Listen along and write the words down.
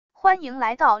欢迎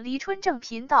来到黎春正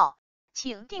频道，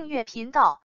请订阅频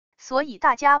道，所以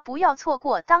大家不要错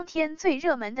过当天最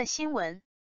热门的新闻。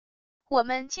我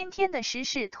们今天的时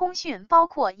事通讯包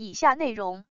括以下内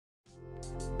容：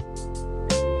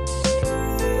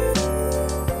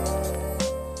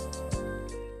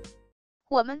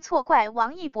我们错怪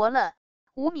王一博了，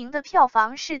无名的票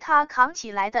房是他扛起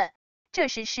来的，这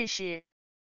是事实。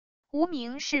无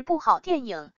名是部好电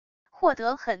影，获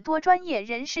得很多专业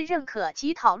人士认可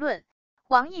及讨论。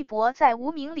王一博在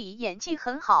无名里演技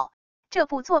很好，这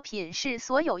部作品是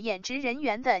所有演职人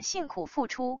员的辛苦付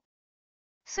出。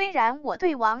虽然我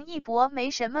对王一博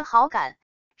没什么好感，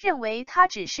认为他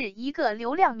只是一个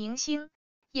流量明星，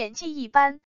演技一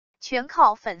般，全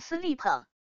靠粉丝力捧。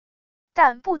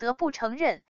但不得不承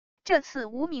认，这次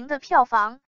无名的票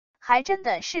房还真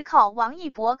的是靠王一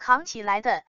博扛起来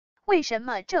的。为什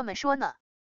么这么说呢？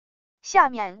下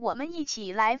面我们一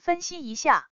起来分析一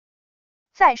下。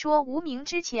在说无名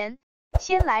之前，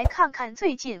先来看看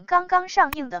最近刚刚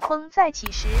上映的《风再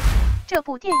起时》。这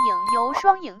部电影由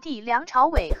双影帝梁朝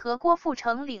伟和郭富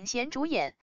城领衔主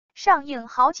演，上映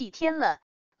好几天了，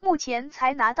目前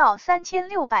才拿到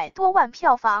3600多万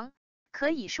票房，可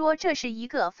以说这是一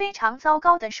个非常糟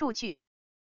糕的数据。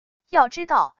要知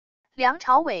道，梁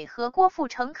朝伟和郭富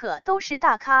城可都是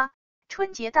大咖，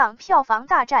春节档票房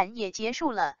大战也结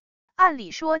束了。按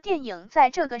理说电影在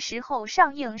这个时候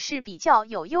上映是比较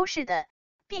有优势的，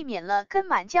避免了跟《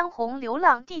满江红》《流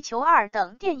浪地球2》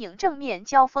等电影正面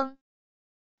交锋。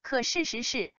可事实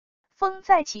是，《风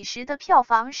再起时》的票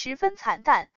房十分惨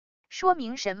淡，说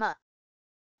明什么？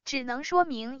只能说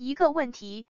明一个问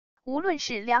题，无论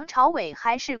是梁朝伟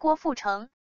还是郭富城，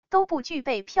都不具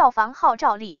备票房号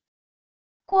召力。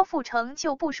郭富城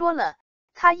就不说了，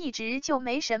他一直就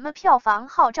没什么票房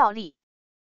号召力。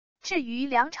至于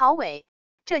梁朝伟，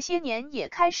这些年也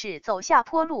开始走下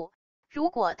坡路，如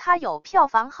果他有票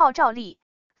房号召力，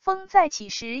《风再起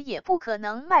时》也不可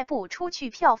能卖不出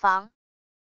去票房。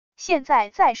现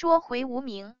在再说回无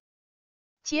名，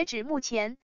截止目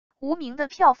前，无名的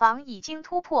票房已经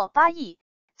突破8亿，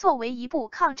作为一部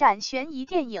抗战悬疑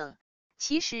电影，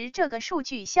其实这个数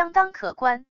据相当可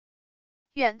观。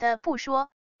远的不说，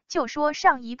就说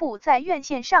上一部在院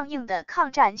线上映的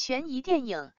抗战悬疑电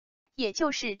影，也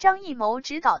就是张艺谋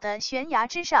执导的《悬崖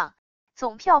之上》，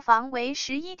总票房为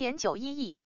11.91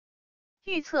亿，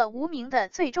预测无名的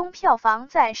最终票房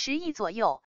在10亿左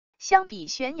右，相比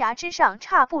《悬崖之上》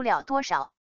差不了多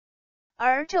少。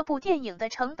而这部电影的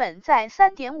成本在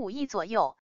3.5亿左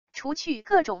右，除去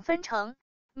各种分成，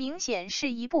明显是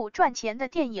一部赚钱的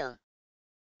电影。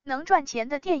能赚钱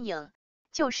的电影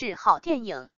就是好电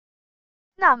影。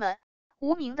那么，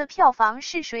无名的票房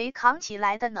是谁扛起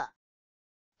来的呢？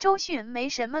周迅没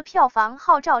什么票房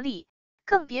号召力，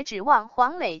更别指望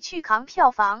黄磊去扛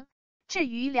票房。至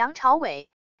于梁朝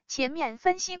伟，前面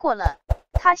分析过了，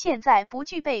他现在不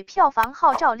具备票房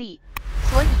号召力，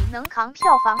所以能扛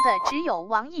票房的只有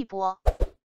王一博。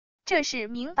这是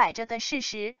明摆着的事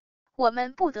实，我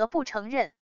们不得不承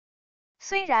认。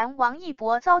虽然王一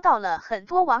博遭到了很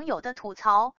多网友的吐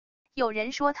槽，有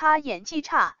人说他演技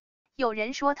差，有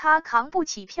人说他扛不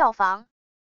起票房。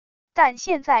但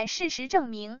现在事实证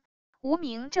明，无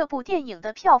名这部电影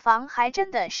的票房还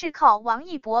真的是靠王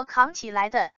一博扛起来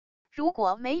的，如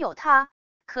果没有他，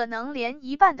可能连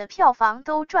一半的票房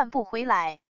都赚不回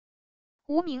来。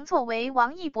无名作为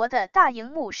王一博的大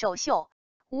荧幕首秀，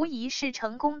无疑是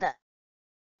成功的。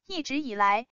一直以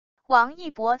来，王一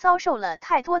博遭受了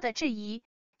太多的质疑，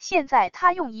现在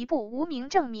他用一部无名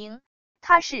证明，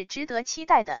他是值得期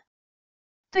待的。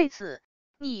对此，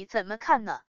你怎么看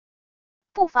呢？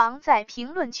不妨在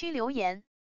评论区留言。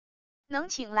能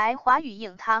请来华语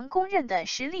影坛公认的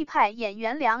实力派演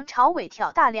员梁朝伟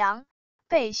挑大梁，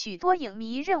被许多影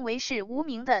迷认为是无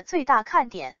名的最大看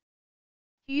点。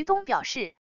于东表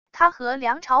示，他和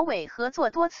梁朝伟合作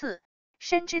多次，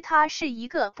深知他是一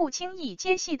个不轻易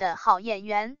接戏的好演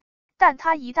员，但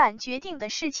他一旦决定的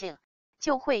事情，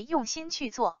就会用心去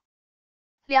做。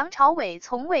梁朝伟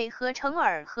从未和成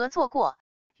尔合作过，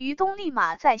于东立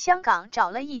马在香港找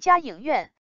了一家影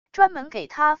院，专门给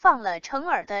他放了成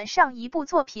尔的上一部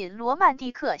作品《罗曼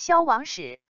蒂克消亡史》。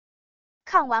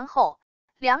看完后，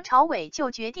梁朝伟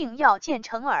就决定要见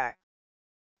成尔。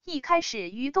一开始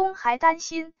于东还担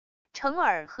心成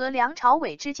尔和梁朝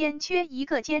伟之间缺一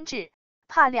个监制，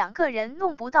怕两个人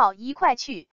弄不到一块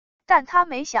去，但他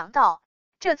没想到，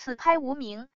这次拍无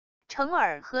名，成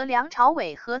尔和梁朝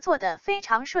伟合作的非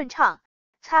常顺畅，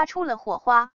擦出了火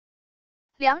花。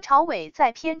梁朝伟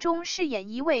在片中饰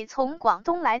演一位从广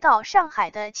东来到上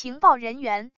海的情报人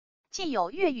员，既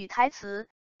有粤语台词，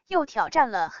又挑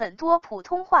战了很多普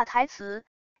通话台词，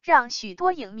让许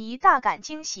多影迷大感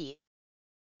惊喜。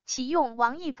启用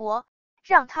王一博，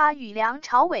让他与梁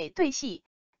朝伟对戏，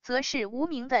则是无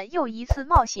名的又一次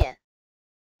冒险。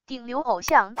顶流偶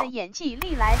像的演技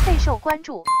历来备受关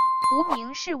注，无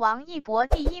名是王一博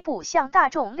第一部向大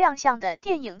众亮相的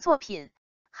电影作品，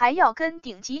还要跟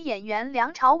顶级演员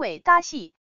梁朝伟搭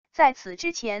戏。在此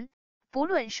之前，不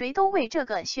论谁都为这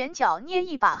个选角捏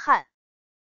一把汗。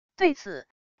对此，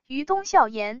于东笑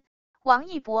言，王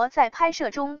一博在拍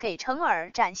摄中给成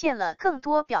尔展现了更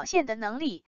多表现的能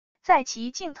力，在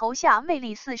其镜头下魅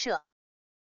力四射。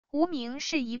无名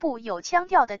是一部有腔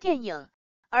调的电影，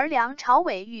而梁朝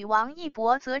伟与王一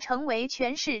博则成为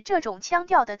诠释这种腔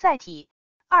调的载体，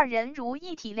二人如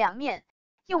一体两面，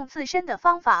用自身的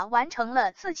方法完成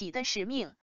了自己的使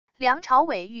命。梁朝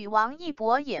伟与王一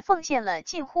博也奉献了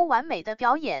近乎完美的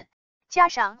表演，加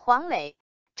上黄磊、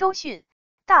周迅、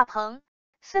大鹏、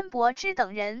森博之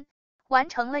等人，完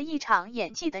成了一场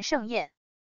演技的盛宴。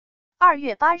2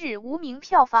月8日，无名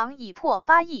票房已破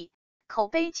8亿，口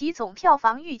碑及总票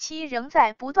房预期仍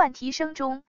在不断提升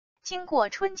中。经过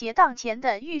春节档前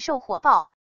的预售火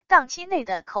爆，档期内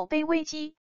的口碑危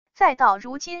机，再到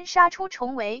如今杀出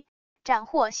重围，斩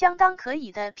获相当可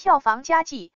以的票房佳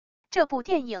绩，这部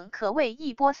电影可谓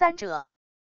一波三折。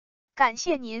感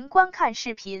谢您观看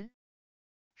视频。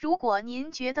如果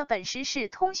您觉得本时事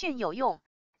通讯有用，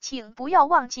请不要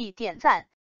忘记点赞、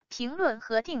评论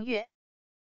和订阅。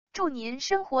祝您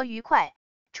生活愉快，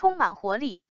充满活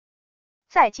力。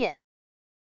再见。